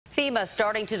FEMA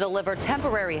starting to deliver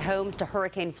temporary homes to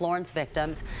Hurricane Florence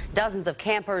victims. Dozens of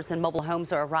campers and mobile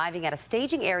homes are arriving at a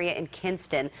staging area in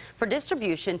Kinston for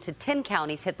distribution to 10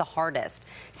 counties hit the hardest.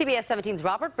 CBS 17's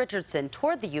Robert Richardson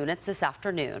toured the units this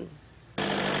afternoon.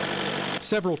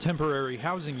 Several temporary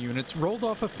housing units rolled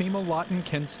off a FEMA lot in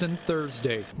Kinston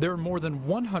Thursday. There are more than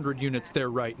 100 units there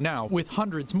right now, with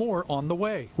hundreds more on the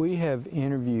way. We have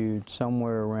interviewed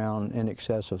somewhere around in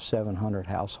excess of 700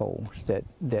 households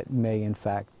that may in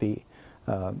fact be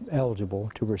eligible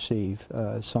to receive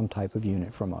some type of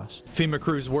unit from us. FEMA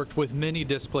crews worked with many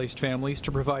displaced families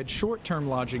to provide short-term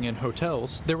lodging in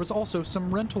hotels. There was also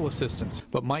some rental assistance,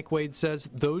 but Mike Wade says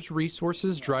those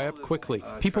resources dry up quickly.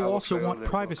 People also want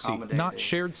privacy, not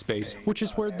shared space, which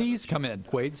is where these come in.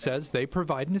 Wade says they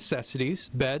provide necessities,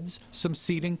 beds, some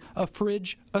seating, a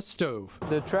fridge, a stove.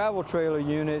 The travel trailer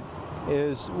unit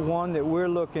is one that we're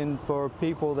looking for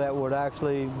people that would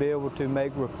actually be able to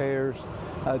make repairs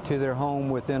to their home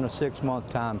within a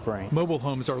 6-month time frame. Mobile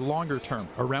homes are longer term,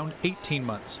 around 18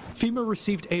 months. FEMA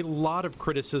received a lot of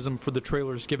criticism for the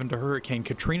trailers given to Hurricane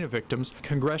Katrina victims.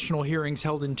 Congressional hearings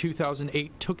held in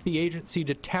 2008 took the agency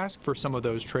to task for some of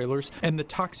those trailers and the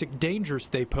toxic dangers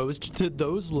they posed to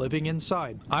those living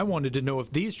inside. I wanted to know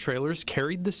if these trailers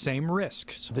carried the same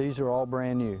risks. These are all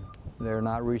brand new. They're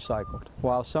not recycled.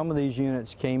 While some of these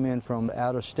units came in from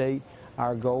out of state,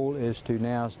 our goal is to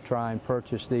now try and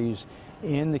purchase these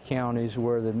in the counties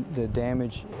where the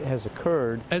damage has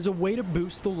occurred, as a way to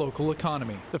boost the local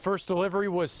economy. The first delivery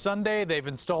was Sunday. They've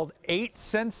installed 8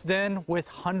 since then, with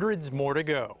hundreds more to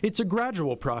go. It's a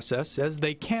gradual process, as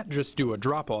they can't just do a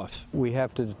drop-off. We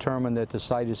have to determine that the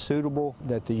site is suitable,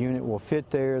 that the unit will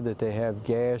fit there, that they have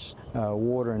gas,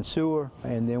 water, and sewer,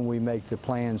 and then we make the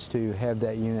plans to have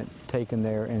that unit taken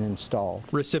there and installed.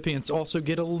 Recipients also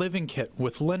get a living kit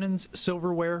with linens,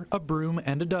 silverware, a broom,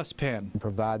 and a dustpan.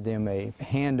 Provide them a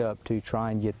hand up to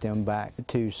try and get them back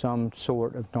to some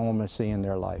sort of normalcy in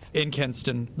their life. In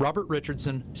Kinston, Robert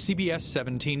Richardson, CBS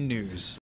 17 News.